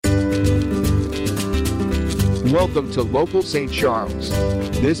Welcome to Local St. Charles.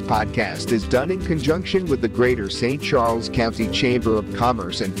 This podcast is done in conjunction with the Greater St. Charles County Chamber of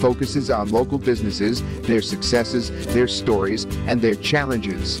Commerce and focuses on local businesses, their successes, their stories, and their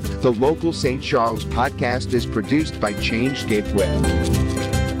challenges. The Local St. Charles podcast is produced by Changescape Web.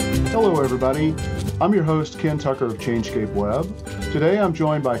 Hello, everybody. I'm your host, Ken Tucker of Changescape Web. Today, I'm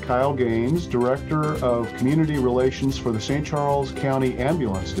joined by Kyle Gaines, Director of Community Relations for the St. Charles County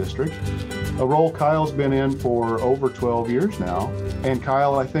Ambulance District, a role Kyle's been in for over 12 years now. And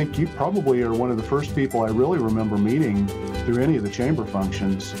Kyle, I think you probably are one of the first people I really remember meeting through any of the chamber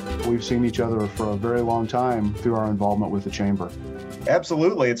functions. We've seen each other for a very long time through our involvement with the chamber.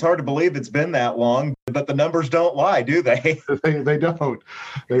 Absolutely. It's hard to believe it's been that long, but the numbers don't lie, do they? They don't.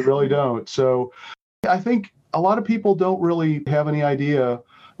 They really don't. So I think a lot of people don't really have any idea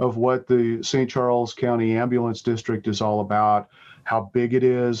of what the St. Charles County Ambulance District is all about, how big it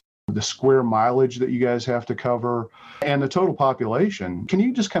is, the square mileage that you guys have to cover, and the total population. Can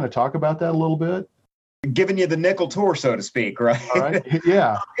you just kind of talk about that a little bit? Giving you the nickel tour, so to speak, right? All right.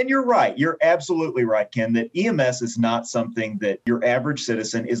 Yeah. And you're right. You're absolutely right, Ken, that EMS is not something that your average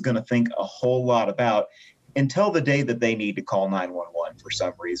citizen is going to think a whole lot about until the day that they need to call 911 for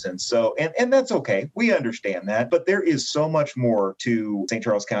some reason. So, and that's okay. We understand that. But there is so much more to St.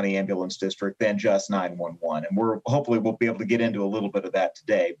 Charles County Ambulance District than just 911. And hopefully we'll be able to get into a little bit of that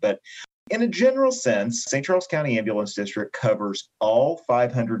today. But in a general sense, St. Charles County Ambulance District covers all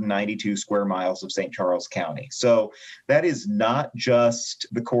 592 square miles of St. Charles County. So that is not just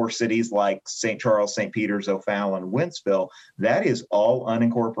the core cities like St. Charles, St. Peters, O'Fallon, Wentzville. That is all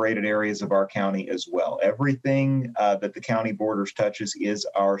unincorporated areas of our county as well. Everything that the county borders touches is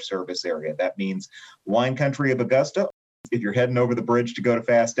our service area. That means wine country of Augusta. If you're heading over the bridge to go to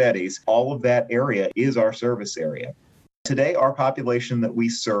Fast Eddie's, all of that area is our service area. Today, our population that we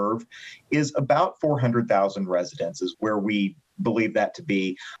serve is about 400,000 residents, is where we believe that to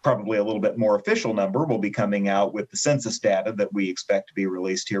be. Probably a little bit more official number. We'll be coming out with the census data that we expect to be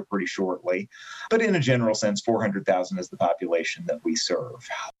released here pretty shortly. But in a general sense, 400,000 is the population that we serve.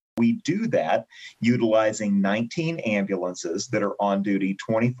 We do that utilizing 19 ambulances that are on duty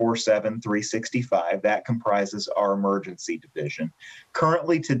 24/7, 365. That comprises our emergency division.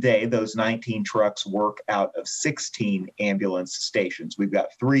 Currently today, those 19 trucks work out of 16 ambulance stations. We've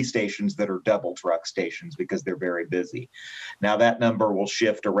got 3 stations that are double truck stations because they're very busy. Now that number will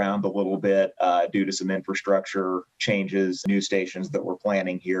shift around a little bit due to some infrastructure changes, new stations that we're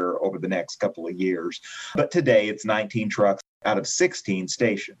planning here over the next couple of years. But today it's 19 trucks out of 16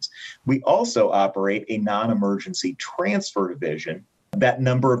 stations. We also operate a non-emergency transfer division. That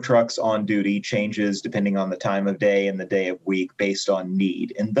number of trucks on duty changes depending on the time of day and the day of week based on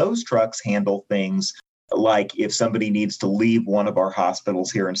need. And those trucks handle things like if somebody needs to leave one of our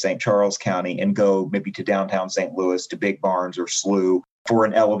hospitals here in St. Charles County and go maybe to downtown St. Louis, to Big Barns or SLU, for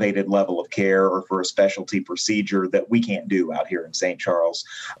an elevated level of care or for a specialty procedure that we can't do out here in St. Charles.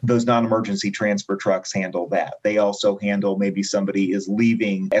 Those non-emergency transfer trucks handle that. They also handle maybe somebody is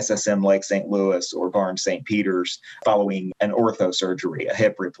leaving SSM Lake St. Louis or Barnes St. Peters following an ortho surgery, a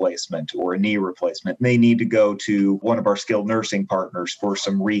hip replacement or a knee replacement. They need to go to one of our skilled nursing partners for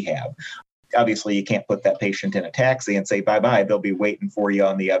some rehab. Obviously, you can't put that patient in a taxi and say, bye-bye, they'll be waiting for you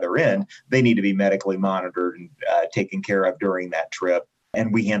on the other end. They need to be medically monitored and taken care of during that trip.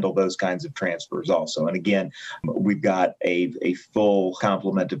 And we handle those kinds of transfers also. And again, we've got a full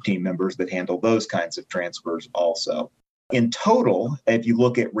complement of team members that handle those kinds of transfers also. In total, if you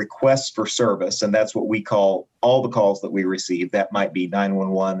look at requests for service, and that's what we call all the calls that we receive, that might be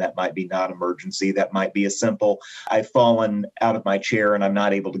 911, that might be non-emergency, that might be a simple, I've fallen out of my chair and I'm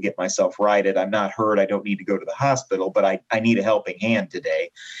not able to get myself righted, I'm not hurt, I don't need to go to the hospital, but I need a helping hand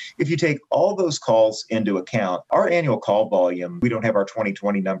today. If you take all those calls into account, our annual call volume, we don't have our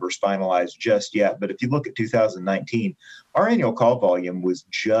 2020 numbers finalized just yet, but if you look at 2019, our annual call volume was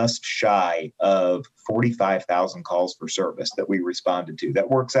just shy of 45,000 calls for service that we responded to. That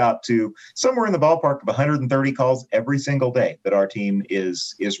works out to somewhere in the ballpark of 130 calls every single day that our team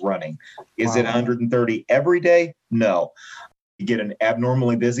is running. Is it 130 every day? No. You get an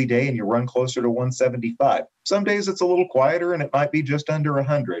abnormally busy day and you run closer to 175. Some days it's a little quieter and it might be just under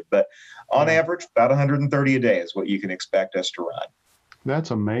 100, but on average, about 130 a day is what you can expect us to run.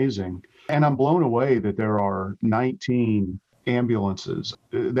 That's amazing. And I'm blown away that there are 19 ambulances.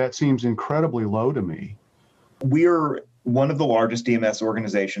 That seems incredibly low to me. We're one of the largest EMS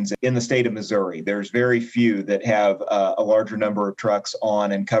organizations in the state of Missouri. There's very few that have a larger number of trucks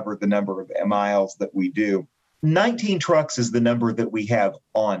on and cover the number of miles that we do. 19 trucks is the number that we have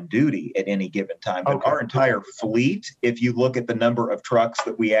on duty at any given time. But our entire fleet, if you look at the number of trucks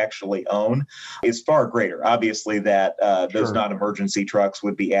that we actually own, is far greater. Obviously, that those non-emergency trucks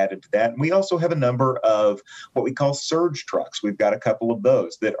would be added to that. And we also have a number of what we call surge trucks. We've got a couple of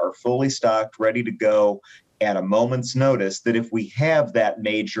those that are fully stocked, ready to go at a moment's notice, that if we have that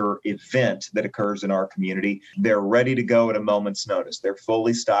major event that occurs in our community, they're ready to go at a moment's notice. They're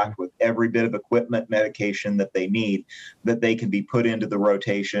fully stocked with every bit of equipment, medication that they need, that they can be put into the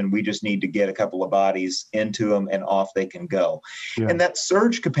rotation. We just need to get a couple of bodies into them and off they can go. Yeah. And that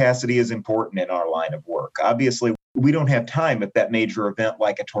surge capacity is important in our line of work. Obviously, we don't have time if that major event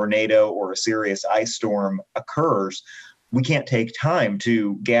like a tornado or a serious ice storm occurs. We can't take time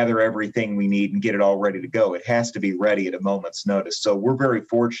to gather everything we need and get it all ready to go. It has to be ready at a moment's notice. So we're very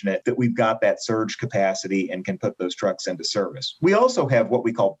fortunate that we've got that surge capacity and can put those trucks into service. We also have what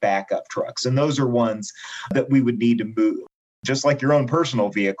we call backup trucks, and those are ones that we would need to move. Just like your own personal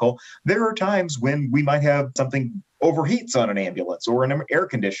vehicle, there are times when we might have something overheats on an ambulance, or an air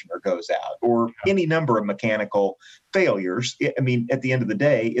conditioner goes out, or any number of mechanical failures. I mean, at the end of the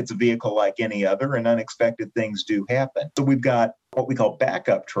day, it's a vehicle like any other, and unexpected things do happen. So we've got what we call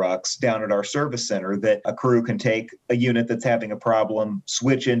backup trucks down at our service center that a crew can take a unit that's having a problem,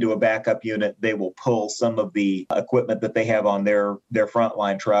 switch into a backup unit. They will pull some of the equipment that they have on their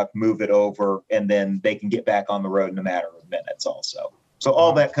frontline truck, move it over, and then they can get back on the road in a matter of minutes also. So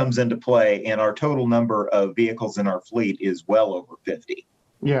all that comes into play, and our total number of vehicles in our fleet is well over 50.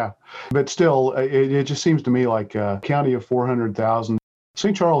 Yeah, but still, it just seems to me like a county of 400,000.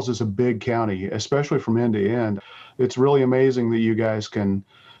 St. Charles is a big county, especially from end to end. It's really amazing that you guys can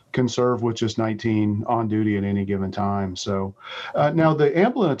serve with just 19 on duty at any given time. So now the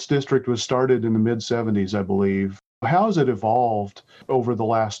ambulance district was started in the mid-'70s, I believe. How has it evolved over the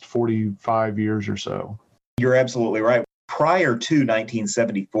last 45 years or so? You're absolutely right. Prior to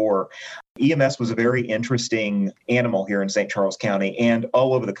 1974, EMS was a very interesting animal here in St. Charles County and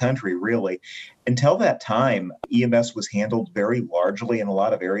all over the country, really. Until that time, EMS was handled very largely in a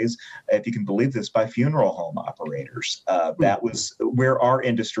lot of areas, if you can believe this, by funeral home operators. That was where our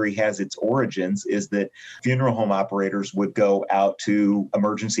industry has its origins, is that funeral home operators would go out to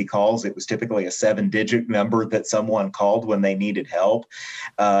emergency calls. It was typically a 7-digit number that someone called when they needed help,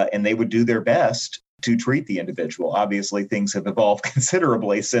 and they would do their best to treat the individual. Obviously, things have evolved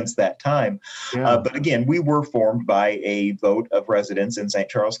considerably since that time. Yeah. But again, we were formed by a vote of residents in St.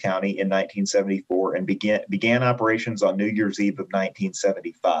 Charles County in 1974 and began operations on New Year's Eve of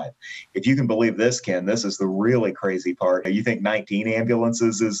 1975. If you can believe this, Ken, this is the really crazy part. You think 19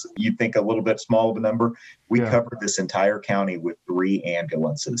 ambulances is, you think a little bit small of a number. We covered this entire county with 3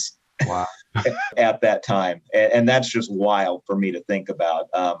 ambulances. Wow. At that time. And that's just wild for me to think about.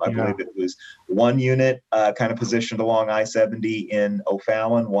 I believe it was 1 unit kind of positioned along I-70 in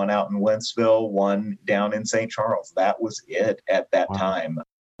O'Fallon, 1 out in Wentzville, 1 down in St. Charles. That was it at that time.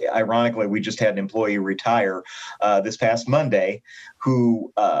 Ironically, we just had an employee retire this past Monday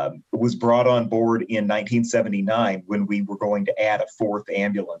who was brought on board in 1979 when we were going to add a 4th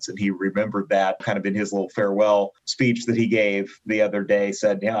ambulance. And he remembered that kind of in his little farewell speech that he gave the other day,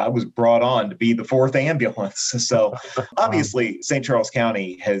 said, yeah, I was brought on to be the 4th ambulance. So obviously, St. Charles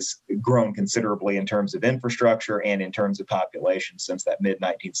County has grown considerably in terms of infrastructure and in terms of population since that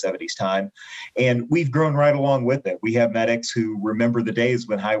mid-1970s time. And we've grown right along with it. We have medics who remember the days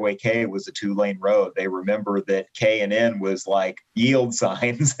when Highway K was a 2-lane road. They remember that K and N was like yield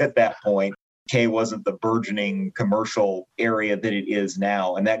signs at that point. K wasn't the burgeoning commercial area that it is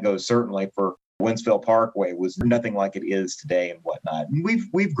now. And that goes certainly for Wentzville Parkway, was nothing like it is today and whatnot. And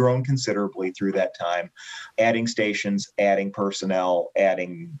we've grown considerably through that time, adding stations, adding personnel,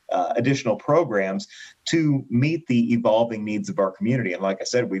 adding additional programs to meet the evolving needs of our community. And like I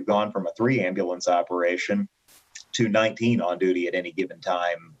said, we've gone from a 3 ambulance operation to 19 on duty at any given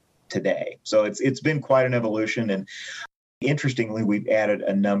time today. So it's been quite an evolution. And interestingly, we've added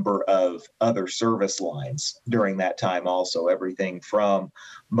a number of other service lines during that time also, everything from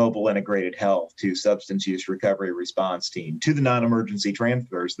mobile integrated health to substance use recovery response team to the non-emergency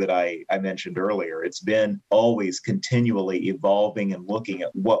transfers that I mentioned earlier. It's been always continually evolving and looking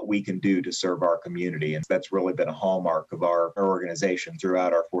at what we can do to serve our community. And that's really been a hallmark of our organization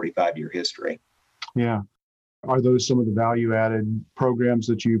throughout our 45-year history. Yeah. Are those some of the value-added programs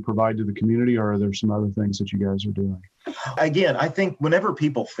that you provide to the community, or are there some other things that you guys are doing? Again, I think whenever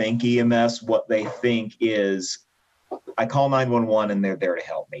people think EMS, what they think is I call 911 and they're there to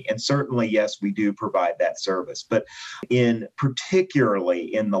help me. And certainly, yes, we do provide that service. But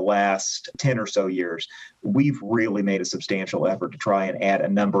particularly in the last 10 or so years, we've really made a substantial effort to try and add a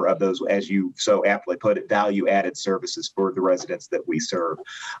number of those, as you so aptly put it, value-added services for the residents that we serve.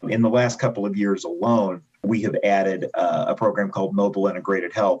 In the last couple of years alone, we have added a program called Mobile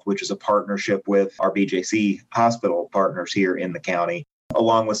Integrated Health, which is a partnership with our BJC hospital partners here in the county,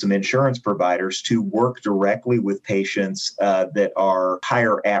 along with some insurance providers, to work directly with patients that are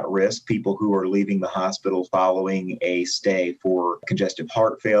higher at risk, people who are leaving the hospital following a stay for congestive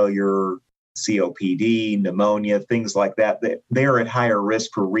heart failure, COPD, pneumonia, things like that. They're at higher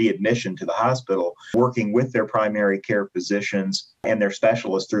risk for readmission to the hospital. Working with their primary care physicians and their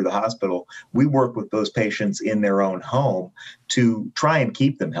specialists through the hospital, we work with those patients in their own home to try and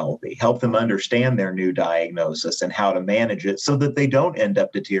keep them healthy, help them understand their new diagnosis and how to manage it so that they don't end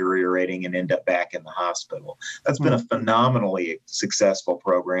up deteriorating and end up back in the hospital. That's been a phenomenally successful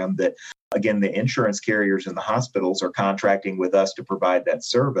program that, again, the insurance carriers and the hospitals are contracting with us to provide that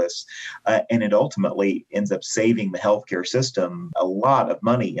service. And it ultimately ends up saving the healthcare system a lot of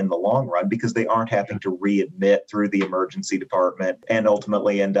money in the long run because they aren't having to readmit through the emergency department and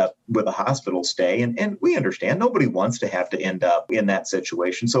ultimately end up with a hospital stay. And we understand nobody wants to have to end up in that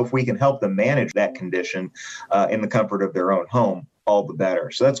situation. So if we can help them manage that condition in the comfort of their own home, all the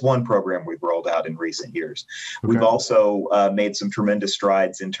better. So that's one program we've rolled out in recent years. Okay. We've also made some tremendous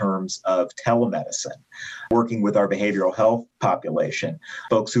strides in terms of telemedicine, working with our behavioral health population,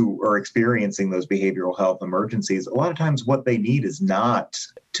 folks who are experiencing those behavioral health emergencies. A lot of times what they need is not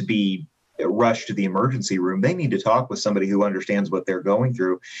to be rushed to the emergency room. They need to talk with somebody who understands what they're going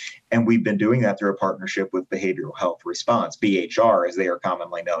through. And we've been doing that through a partnership with Behavioral Health Response, BHR, as they are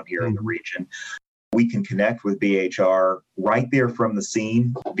commonly known here in the region. We can connect with BHR right there from the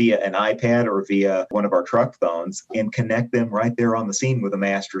scene via an iPad or via one of our truck phones and connect them right there on the scene with a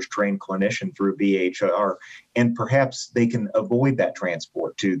master's trained clinician through BHR. And perhaps they can avoid that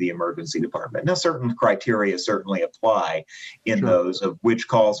transport to the emergency department. Now, certain criteria certainly apply in those of which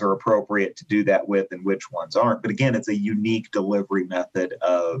calls are appropriate to do that with and which ones aren't. But again, it's a unique delivery method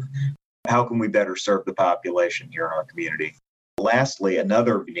of how can we better serve the population here in our community. Lastly,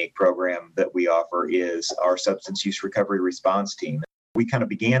 another unique program that we offer is our substance use recovery response team. We kind of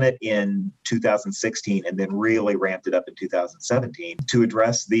began it in 2016 and then really ramped it up in 2017 to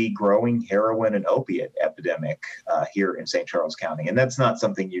address the growing heroin and opiate epidemic here in St. Charles County. And that's not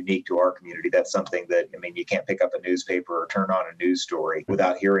something unique to our community. That's something that, you can't pick up a newspaper or turn on a news story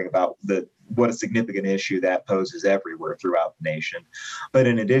without hearing about what a significant issue that poses everywhere throughout the nation. But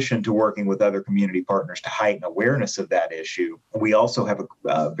in addition to working with other community partners to heighten awareness of that issue, we also have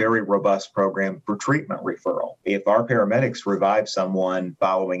a very robust program for treatment referral. If our paramedics revive someone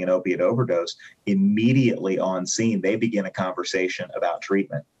following an opiate overdose, immediately on scene, they begin a conversation about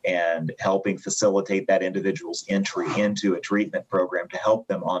treatment and helping facilitate that individual's entry into a treatment program to help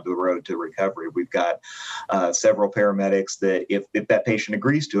them on the road to recovery. We've got several paramedics that if that patient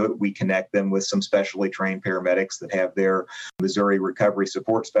agrees to it, we connect them with some specially trained paramedics that have their Missouri Recovery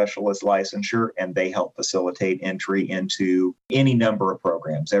Support Specialist licensure, and they help facilitate entry into any number of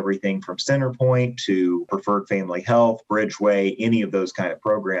programs, everything from Centerpoint to Preferred Family Health, Bridgeway, any of those kind of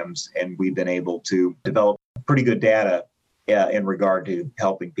programs. And we've been able to develop pretty good data in regard to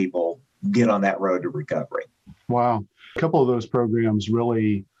helping people get on that road to recovery. Wow. A couple of those programs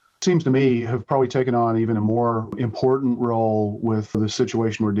really seems to me have probably taken on even a more important role with the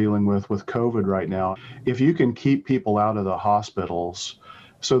situation we're dealing with COVID right now. If you can keep people out of the hospitals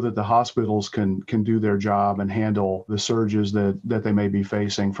so that the hospitals can do their job and handle the surges that they may be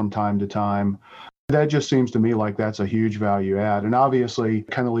facing from time to time, that just seems to me like that's a huge value add. And obviously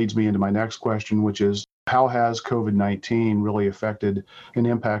kind of leads me into my next question, which is how has COVID-19 really affected and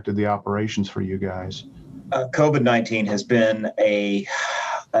impacted the operations for you guys? COVID-19 has been a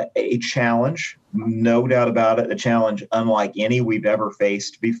challenge, no doubt about it, a challenge unlike any we've ever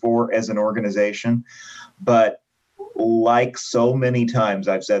faced before as an organization. But like so many times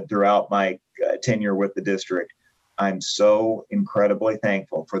I've said throughout my tenure with the district, I'm so incredibly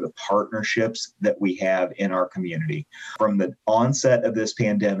thankful for the partnerships that we have in our community. From the onset of this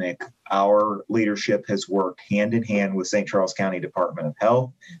pandemic, our leadership has worked hand in hand with St. Charles County Department of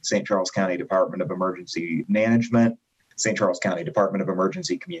Health, St. Charles County Department of Emergency Management, St. Charles County Department of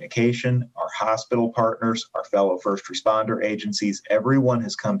Emergency Communication, our hospital partners, our fellow first responder agencies. Everyone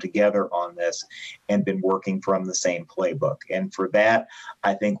has come together on this and been working from the same playbook. And for that,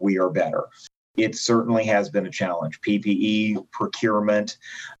 I think we are better. it certainly has been a challenge. PPE, procurement,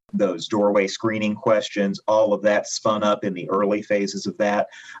 those doorway screening questions, all of that spun up in the early phases of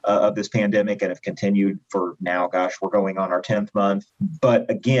this pandemic and have continued for now, we're going on our 10th month.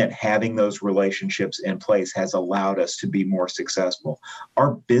 But again, having those relationships in place has allowed us to be more successful.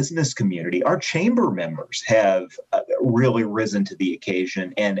 Our business community, our chamber members have really risen to the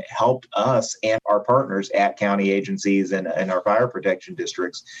occasion and helped us and our partners at county agencies and our fire protection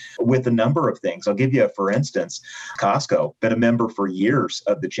districts with a number of things. I'll give you for instance, Costco, been a member for years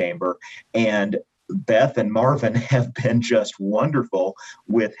of the chamber, and Beth and Marvin have been just wonderful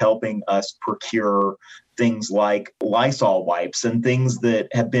with helping us procure things like Lysol wipes and things that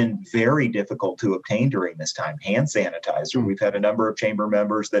have been very difficult to obtain during this time. Hand sanitizer. We've had a number of chamber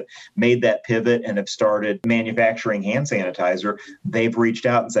members that made that pivot and have started manufacturing hand sanitizer. They've reached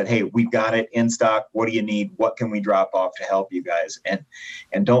out and said, hey, we've got it in stock. What do you need? What can we drop off to help you guys? And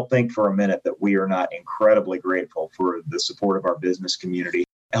don't think for a minute that we are not incredibly grateful for the support of our business community,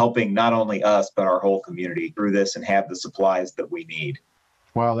 helping not only us, but our whole community through this and have the supplies that we need.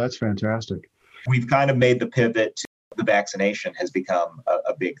 Wow, that's fantastic. We've kind of made the pivot to the vaccination has become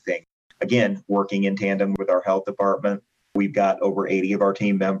a big thing. Again, working in tandem with our health department, we've got over 80 of our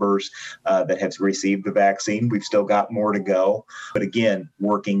team members that have received the vaccine. We've still got more to go. But again,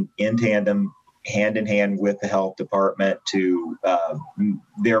 working in tandem, hand in hand with the health department to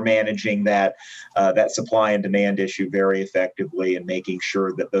they're managing that supply and demand issue very effectively and making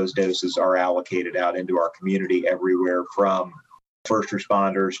sure that those doses are allocated out into our community everywhere from first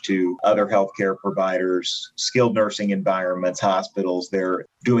responders to other healthcare providers, skilled nursing environments, hospitals. They're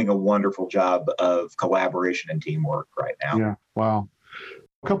doing a wonderful job of collaboration and teamwork right now. Yeah. Wow.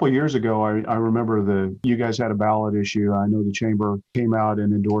 A couple of years ago, I remember you guys had a ballot issue. I know the chamber came out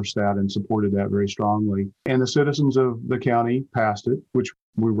and endorsed that and supported that very strongly. And the citizens of the county passed it, which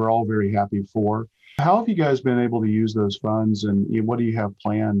we were all very happy for. How have you guys been able to use those funds, and what do you have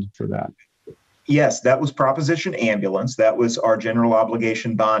planned for that? Yes, that was Proposition Ambulance. That was our general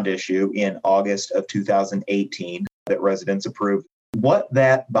obligation bond issue in August of 2018 that residents approved. What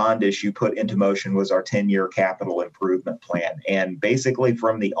that bond issue put into motion was our 10-year capital improvement plan. And basically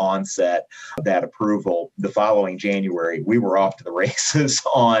from the onset of that approval, the following January, we were off to the races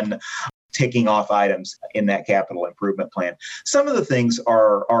on ticking off items in that capital improvement plan. Some of the things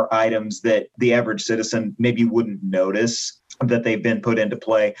are items that the average citizen maybe wouldn't notice that they've been put into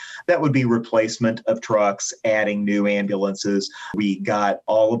play. That would be replacement of trucks, adding new ambulances. We got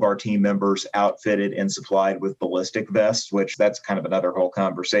all of our team members outfitted and supplied with ballistic vests, which that's kind of another whole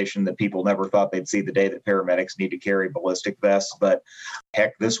conversation that people never thought they'd see the day that paramedics need to carry ballistic vests. But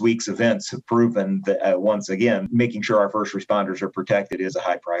heck, this week's events have proven that once again, making sure our first responders are protected is a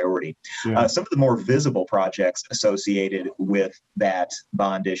high priority. Yeah. Some of the more visible projects associated with that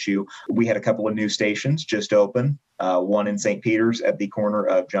bond issue, we had a couple of new stations just open. One in St. Peters at the corner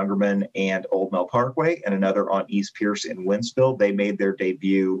of Jungerman and Old Mill Parkway, and another on East Pierce in Winsville. They made their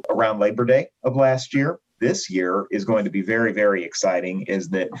debut around Labor Day of last year. This year is going to be very, very exciting, is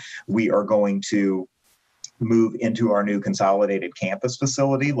that we are going to move into our new consolidated campus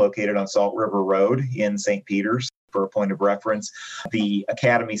facility located on Salt River Road in St. Peters. For a point of reference, the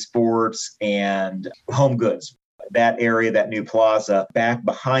Academy Sports and Home Goods, that area, that new plaza, back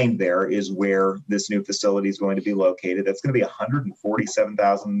behind there is where this new facility is going to be located. That's going to be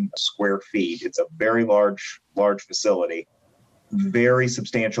 147,000 square feet. It's a very large facility. Very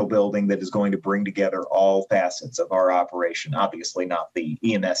substantial building that is going to bring together all facets of our operation. Obviously not the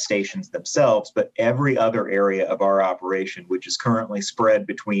EMS stations themselves, but every other area of our operation, which is currently spread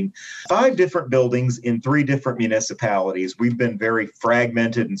between 5 different buildings in 3 different municipalities. We've been very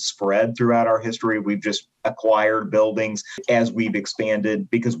fragmented and spread throughout our history. We've just acquired buildings as we've expanded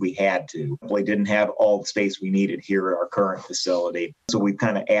because we had to. We didn't have all the space we needed here at our current facility. So we've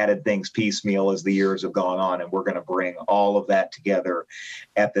kind of added things piecemeal as the years have gone on, and we're going to bring all of that together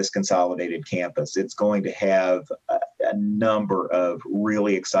at this consolidated campus. It's going to have a number of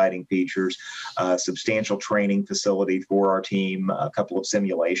really exciting features, substantial training facility for our team, a couple of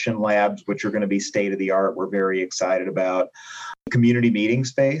simulation labs, which are going to be state of the art. We're very excited about community meeting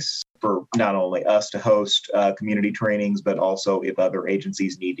space for not only us to host community trainings, but also if other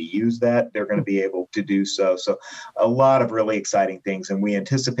agencies need to use that, they're going to be able to do so. So a lot of really exciting things. And we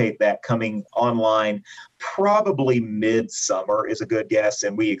anticipate that coming online probably mid-summer is a good guess.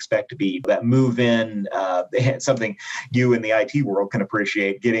 And we expect to be that move in, something you in the IT world can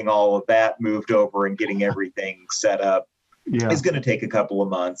appreciate, getting all of that moved over and getting everything set up is going to take a couple of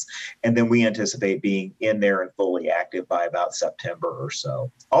months. And then we anticipate being in there and fully active by about September or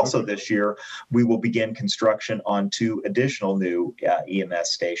so. Also this year, we will begin construction on 2 additional new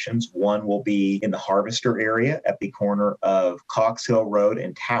EMS stations. One will be in the Harvester area at the corner of Cox Hill Road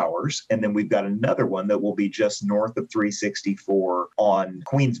and Towers. And then we've got another one that will be just north of 364 on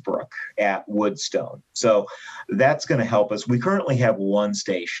Queensbrook at Woodstone. So that's going to help us. We currently have 1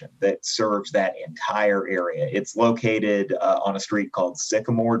 station that serves that entire area. It's located on a street called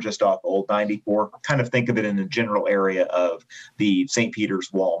Sycamore, just off Old 94. Kind of think of it in the general area of the St. Peter's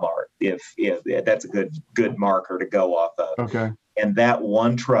Walmart, if that's a good marker to go off of. Okay. And that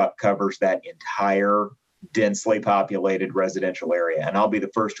 1 truck covers that entire densely populated residential area. And I'll be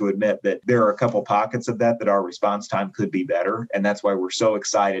the first to admit that there are a couple pockets of that our response time could be better. And that's why we're so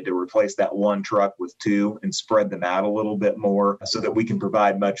excited to replace that 1 truck with 2 and spread them out a little bit more so that we can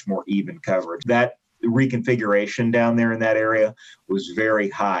provide much more even coverage. That reconfiguration down there in that area was very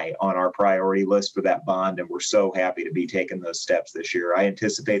high on our priority list for that bond, and we're so happy to be taking those steps this year. I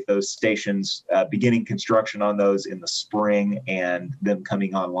anticipate those stations beginning construction on those in the spring, and them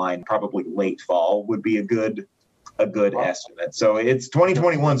coming online probably late fall would be a good estimate. So it's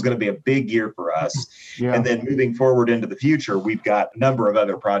 2021 is going to be a big year for us. Yeah. And then moving forward into the future, we've got a number of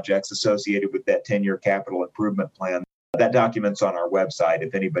other projects associated with that 10-year capital improvement plan. That document's on our website.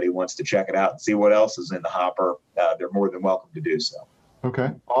 If anybody wants to check it out and see what else is in the hopper, they're more than welcome to do so. Okay,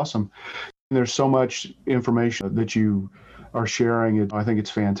 awesome. There's so much information that you are sharing. I think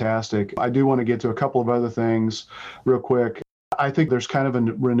it's fantastic. I do want to get to a couple of other things real quick. I think there's kind of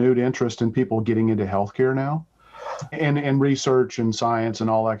a renewed interest in people getting into healthcare now and research and science and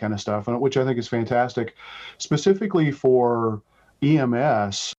all that kind of stuff, which I think is fantastic. Specifically for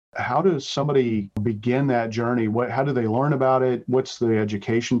EMS, how does somebody begin that journey? How do they learn about it? What's the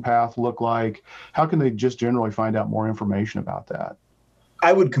education path look like? How can they just generally find out more information about that?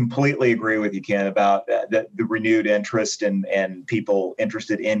 I would completely agree with you, Ken, about the renewed interest and people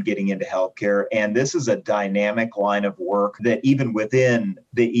interested in getting into healthcare. And this is a dynamic line of work that even within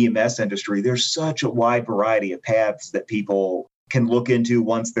the EMS industry, there's such a wide variety of paths that people can look into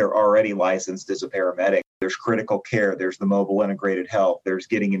once they're already licensed as a paramedic. There's critical care, there's the mobile integrated health, there's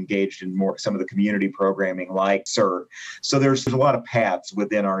getting engaged in some of the community programming like CERT. So there's a lot of paths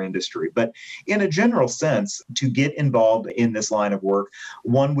within our industry. But in a general sense, to get involved in this line of work,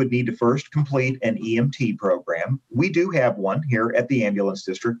 one would need to first complete an EMT program. We do have one here at the Ambulance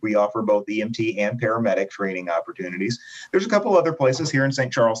District. We offer both EMT and paramedic training opportunities. There's a couple other places here in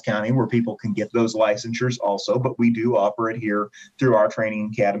St. Charles County where people can get those licensures also, but we do offer it here through our training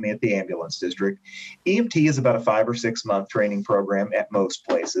academy at the Ambulance District. EMT is about a 5 or 6 month training program at most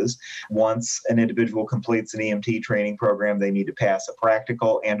places. Once an individual completes an EMT training program, they need to pass a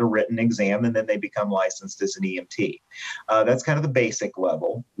practical and a written exam, and then they become licensed as an EMT. That's kind of the basic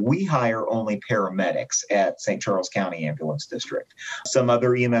level. We hire only paramedics at St. Charles County Ambulance District. Some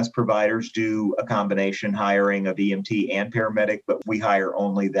other EMS providers do a combination hiring of EMT and paramedic, but we hire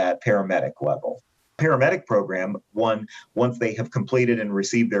only that paramedic level. Paramedic program, once they have completed and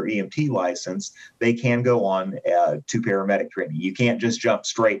received their EMT license, they can go on to paramedic training. You can't just jump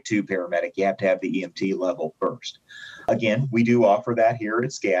straight to paramedic. You have to have the EMT level first. Again, we do offer that here at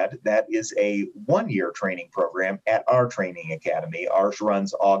SCAD. That is a 1-year training program at our training academy. Ours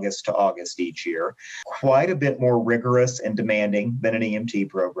runs August to August each year. Quite a bit more rigorous and demanding than an EMT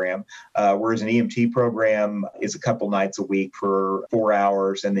program, whereas an EMT program is a couple nights a week for 4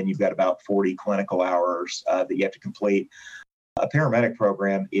 hours, and then you've got about 40 clinical hours that you have to complete. A paramedic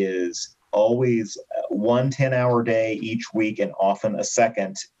program is always one 10-hour day each week and often a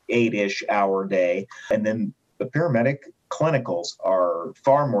second 8-ish hour day. And then the paramedic clinicals are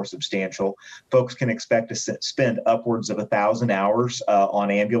far more substantial. Folks can expect to spend upwards of 1,000 hours on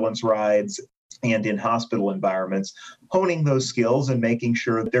ambulance rides and in hospital environments, honing those skills and making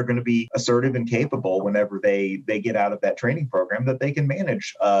sure that they're going to be assertive and capable whenever they get out of that training program, that they can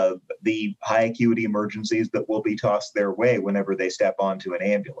manage the high acuity emergencies that will be tossed their way whenever they step onto an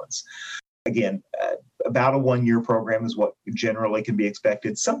ambulance. Again, about a 1-year program is what generally can be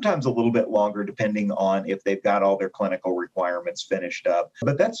expected, sometimes a little bit longer depending on if they've got all their clinical requirements finished up.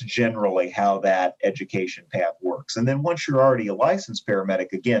 But that's generally how that education path works. And then once you're already a licensed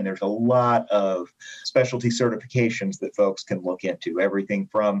paramedic, again, there's a lot of specialty certifications that folks can look into, everything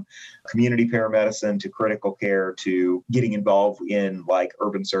from community paramedicine to critical care to getting involved in like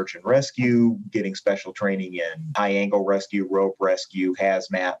urban search and rescue, getting special training in high angle rescue, rope rescue,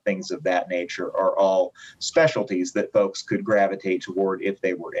 hazmat, things of that nature are all specialties that folks could gravitate toward if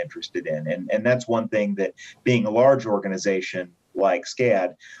they were interested in. And that's one thing that being a large organization like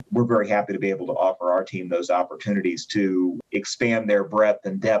SCAD, we're very happy to be able to offer our team those opportunities to expand their breadth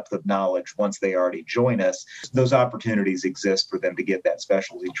and depth of knowledge once they already join us. Those opportunities exist for them to get that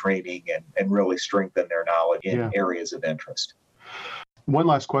specialty training and really strengthen their knowledge in areas of interest. One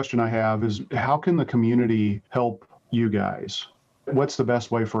last question I have is, how can the community help you guys? What's the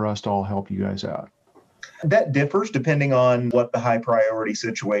best way for us to all help you guys out? That differs depending on what the high priority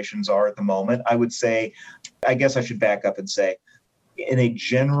situations are at the moment. I guess I should back up and say, in a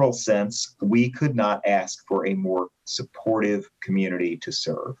general sense, we could not ask for a more supportive community to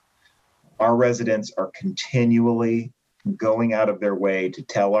serve. Our residents are continually going out of their way to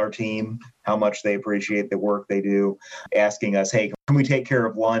tell our team how much they appreciate the work they do, asking us, hey, can we take care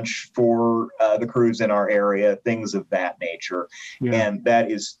of lunch for the crews in our area, things of that nature. Yeah. And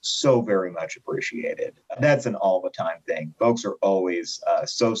that is so very much appreciated. That's an all the time thing. Folks are always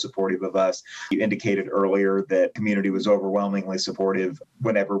so supportive of us. You indicated earlier that community was overwhelmingly supportive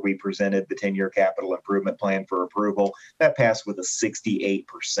whenever we presented the 10-year capital improvement plan for approval. That passed with a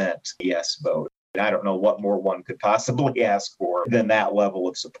 68% yes vote. I don't know what more one could possibly ask for than that level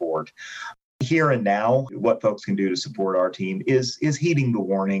of support. Here and now, what folks can do to support our team is heeding the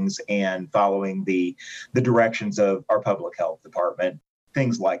warnings and following the directions of our public health department.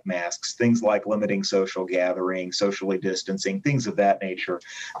 Things like masks, things like limiting social gathering, socially distancing, things of that nature.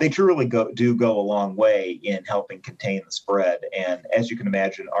 They truly do go a long way in helping contain the spread. And as you can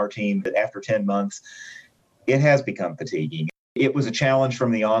imagine, our team, after 10 months, it has become fatiguing. It was a challenge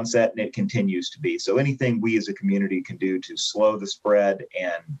from the onset, and it continues to be. So anything we as a community can do to slow the spread,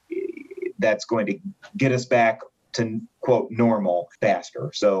 and that's going to get us back to, quote, normal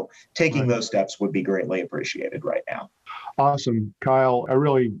faster. So taking those steps would be greatly appreciated right now. Awesome. Kyle, I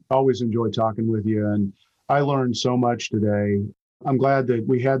really always enjoy talking with you, and I learned so much today. I'm glad that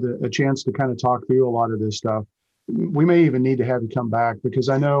we had a chance to kind of talk through a lot of this stuff. We may even need to have you come back, because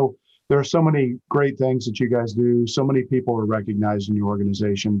I know there are so many great things that you guys do. So many people are recognizing your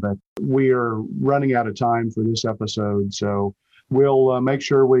organization, but we are running out of time for this episode. So we'll make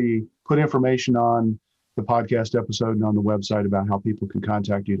sure we put information on the podcast episode and on the website about how people can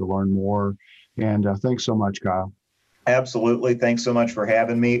contact you to learn more. And thanks so much, Kyle. Absolutely. Thanks so much for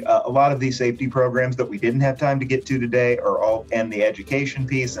having me. A lot of these safety programs that we didn't have time to get to today and the education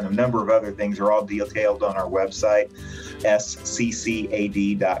piece and a number of other things are all detailed on our website,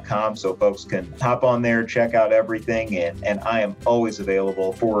 sccad.com. So folks can hop on there, check out everything. And I am always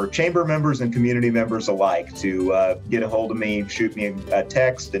available for chamber members and community members alike to get a hold of me, shoot me a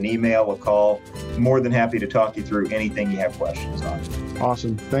text, an email, a call. More than happy to talk you through anything you have questions on.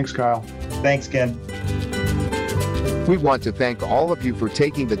 Awesome. Thanks, Kyle. Thanks, Ken. We want to thank all of you for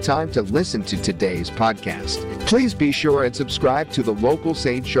taking the time to listen to today's podcast. Please be sure and subscribe to the Local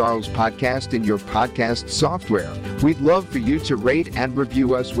St. Charles podcast in your podcast software. We'd love for you to rate and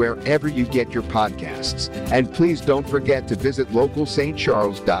review us wherever you get your podcasts. And please don't forget to visit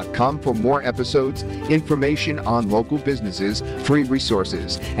localstcharles.com for more episodes, information on local businesses, free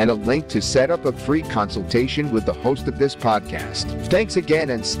resources, and a link to set up a free consultation with the host of this podcast. Thanks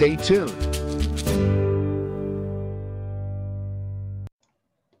again and stay tuned.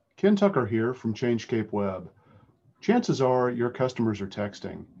 Ken Tucker here from ChangeScape Web. Chances are your customers are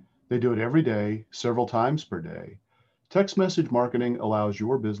texting. They do it every day, several times per day. Text message marketing allows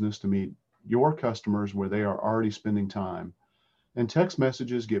your business to meet your customers where they are already spending time. And text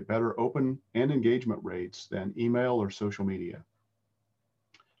messages get better open and engagement rates than email or social media.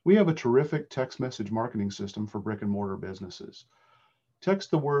 We have a terrific text message marketing system for brick and mortar businesses. Text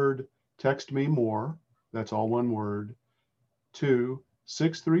the word "text me more," that's all one word, to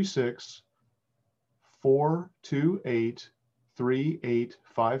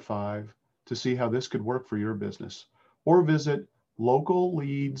 636-428-3855 to see how this could work for your business. Or visit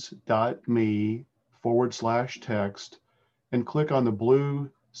localleads.me/text and click on the blue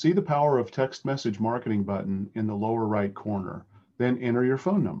 "See the Power of Text Message Marketing" button in the lower right corner. Then enter your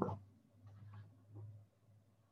phone number.